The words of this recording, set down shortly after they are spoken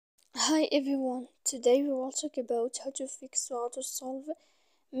Hi everyone, today we will talk about how to fix or how to solve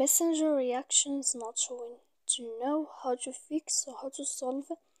messenger reactions not showing. To know how to fix or how to solve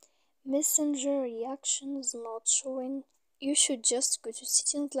messenger reactions not showing, you should just go to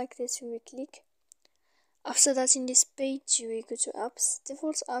settings like this. You will click. After that, in this page, you will go to apps,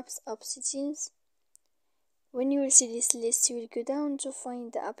 default apps, app settings. When you will see this list, you will go down to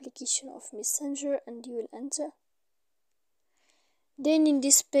find the application of messenger and you will enter. Then in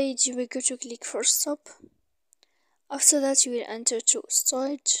this page you will go to click for stop. After that you will enter to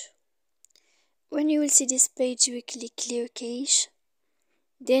storage. When you will see this page you will click clear cache.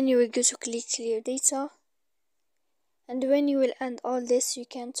 Then you will go to click clear data. And when you will end all this you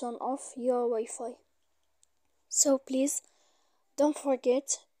can turn off your Wi-Fi. So please don't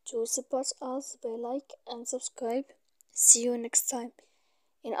forget to support us by like and subscribe. See you next time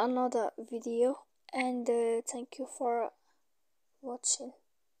in another video and thank you for watching.